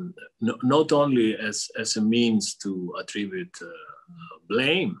not only as a means to attribute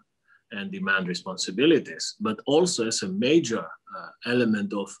blame and demand responsibilities, but also as a major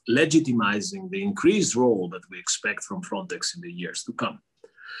element of legitimizing the increased role that we expect from Frontex in the years to come.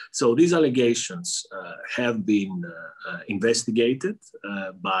 So these allegations have been investigated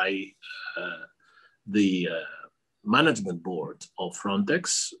by the management board of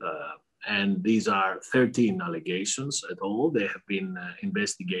Frontex, and these are 13 allegations at all. They have been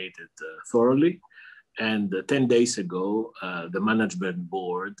investigated thoroughly, and 10 days ago, the management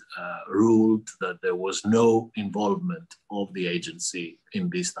board ruled that there was no involvement of the agency in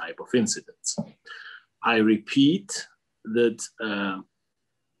this type of incidents. I repeat that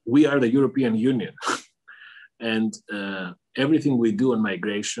we are the European Union, and everything we do on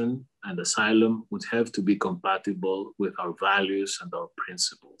migration and asylum would have to be compatible with our values and our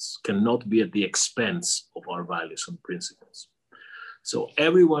principles, cannot be at the expense of our values and principles. So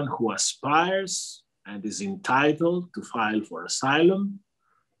everyone who aspires and is entitled to file for asylum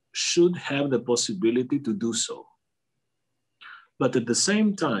should have the possibility to do so. But at the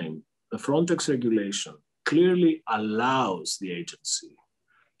same time, the Frontex regulation clearly allows the agency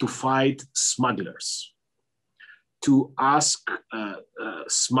to fight smugglers, to ask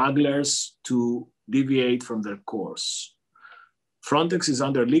smugglers to deviate from their course. Frontex is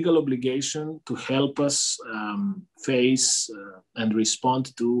under legal obligation to help us face and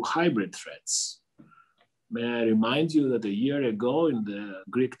respond to hybrid threats. May I remind you that a year ago in the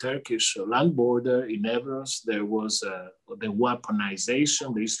Greek-Turkish land border in Evros, there was the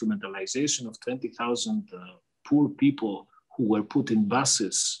weaponization, the instrumentalization of 20,000 poor people who were put in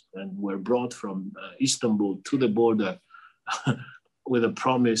buses and were brought from Istanbul to the border with a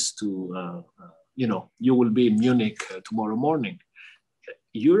promise to, you will be in Munich tomorrow morning.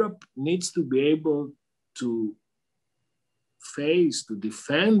 Europe needs to be able to face, to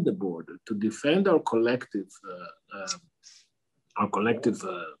defend the border, to defend our collective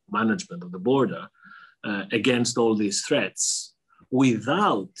management of the border against all these threats,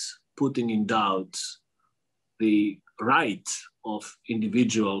 without putting in doubt the right of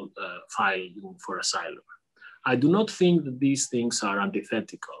individual filing for asylum. I do not think that these things are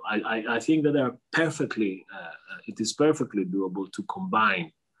antithetical. I think that they are perfectly, it is perfectly doable to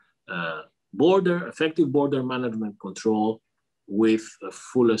combine effective border management control with the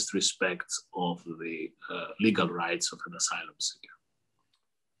fullest respect of the legal rights of an asylum seeker.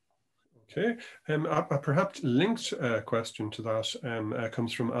 Okay, a perhaps linked question to that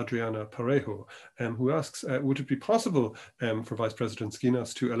comes from Adriana Parejo, who asks, would it be possible for Vice President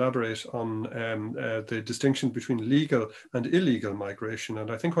Schinas to elaborate on the distinction between legal and illegal migration?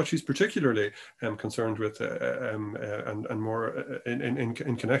 And I think what she's particularly concerned with and more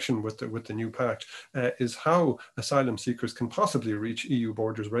in connection with the new pact is how asylum seekers can possibly reach EU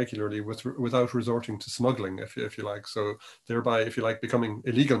borders regularly without resorting to smuggling, if you like, so thereby, if you like, becoming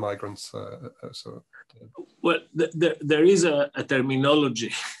illegal migrants. Well, there is a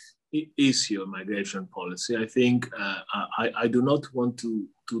terminology issue in migration policy. I think I do not want to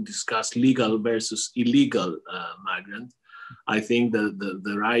discuss legal versus illegal migrant. I think that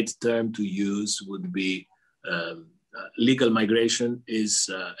the right term to use would be legal migration is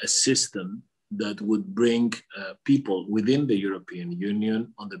a system that would bring people within the European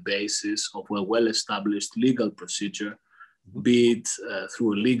Union on the basis of a well-established legal procedure, be it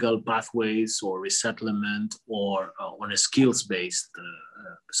through legal pathways or resettlement or on a skills-based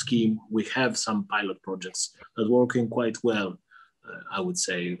scheme. We have some pilot projects that are working quite well, I would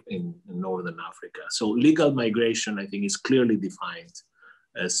say, in Northern Africa. So legal migration, I think, is clearly defined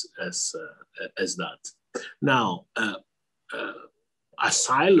as that. Now,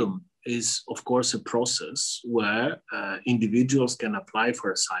 asylum is, of course, a process where individuals can apply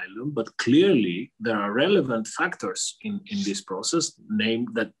for asylum, but clearly there are relevant factors in this process, named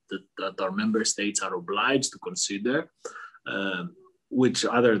that our member states are obliged to consider, which,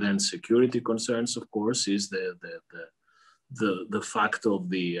 other than security concerns, of course, is the fact of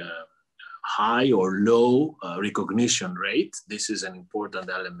the high or low recognition rate. This is an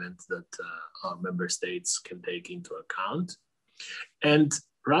important element that our member states can take into account. And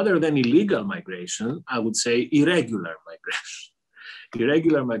rather than illegal migration, I would say irregular migration.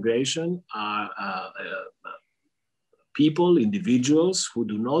 Irregular migration are people, individuals who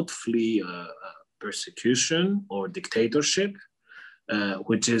do not flee persecution or dictatorship,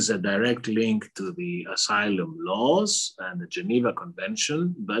 which is a direct link to the asylum laws and the Geneva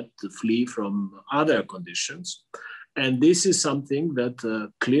Convention, but to flee from other conditions. And this is something that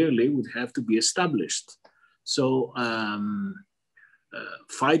clearly would have to be established. So,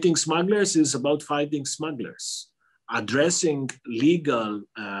 fighting smugglers is about fighting smugglers. Addressing legal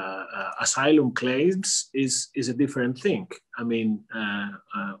asylum claims is a different thing. I mean,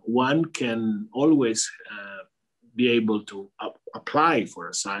 one can always be able to apply for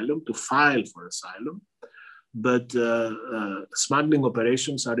asylum, to file for asylum, but smuggling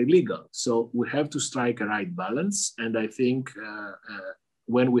operations are illegal. So we have to strike a right balance. And I think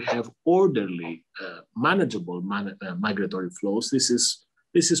when we have orderly, manageable migratory flows, this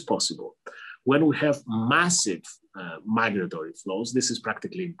is possible. When we have massive migratory flows, this is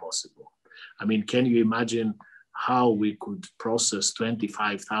practically impossible. I mean, can you imagine how we could process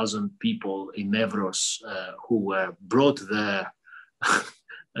 25,000 people in Evros who were brought there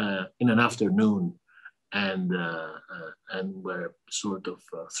in an afternoon and were sort of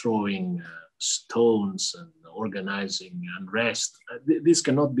throwing stones and organizing unrest? This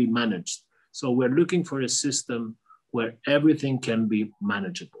cannot be managed. So we're looking for a system where everything can be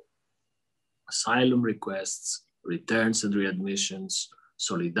manageable. Asylum requests, returns and readmissions,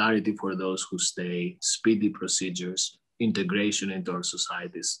 solidarity for those who stay, speedy procedures, integration into our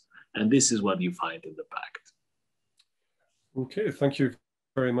societies. And this is what you find in the Pact. Okay, thank you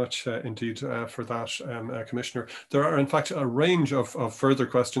very much indeed for that, Commissioner. There are in fact a range of further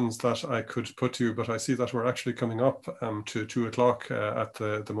questions that I could put to you, but I see that we're actually coming up to 2 o'clock at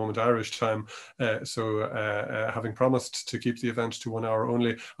the moment Irish time. So having promised to keep the event to 1 hour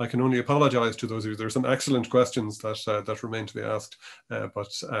only, I can only apologise to those of you. There are some excellent questions that remain to be asked,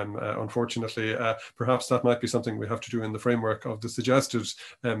 but unfortunately, perhaps that might be something we have to do in the framework of the suggested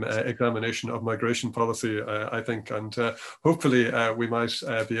examination of migration policy, I think, and hopefully we might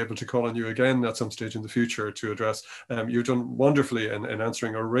be able to call on you again at some stage in the future to address. You've done wonderfully in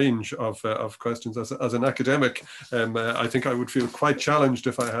answering a range of questions. As an academic, I think I would feel quite challenged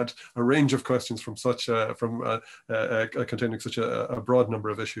if I had a range of questions from such containing such a broad number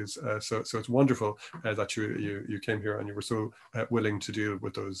of issues. So it's wonderful that you came here and you were so willing to deal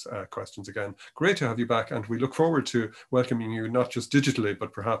with those questions again. Great to have you back, and we look forward to welcoming you not just digitally,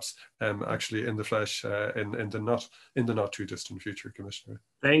 but perhaps actually in the flesh in the not too distant future, Commissioner.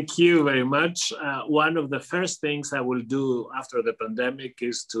 Thank you very much. One of the first things I will do after the pandemic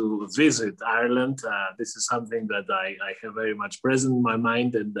is to visit Ireland. This is something that I have very much present in my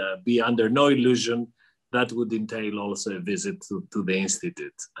mind, and be under no illusion that would entail also a visit to the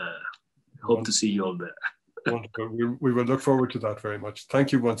Institute. Hope to see you all there. Wonderful. We will look forward to that very much.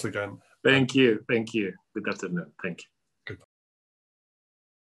 Thank you once again. Thank you. Thank you. Good afternoon. Thank you.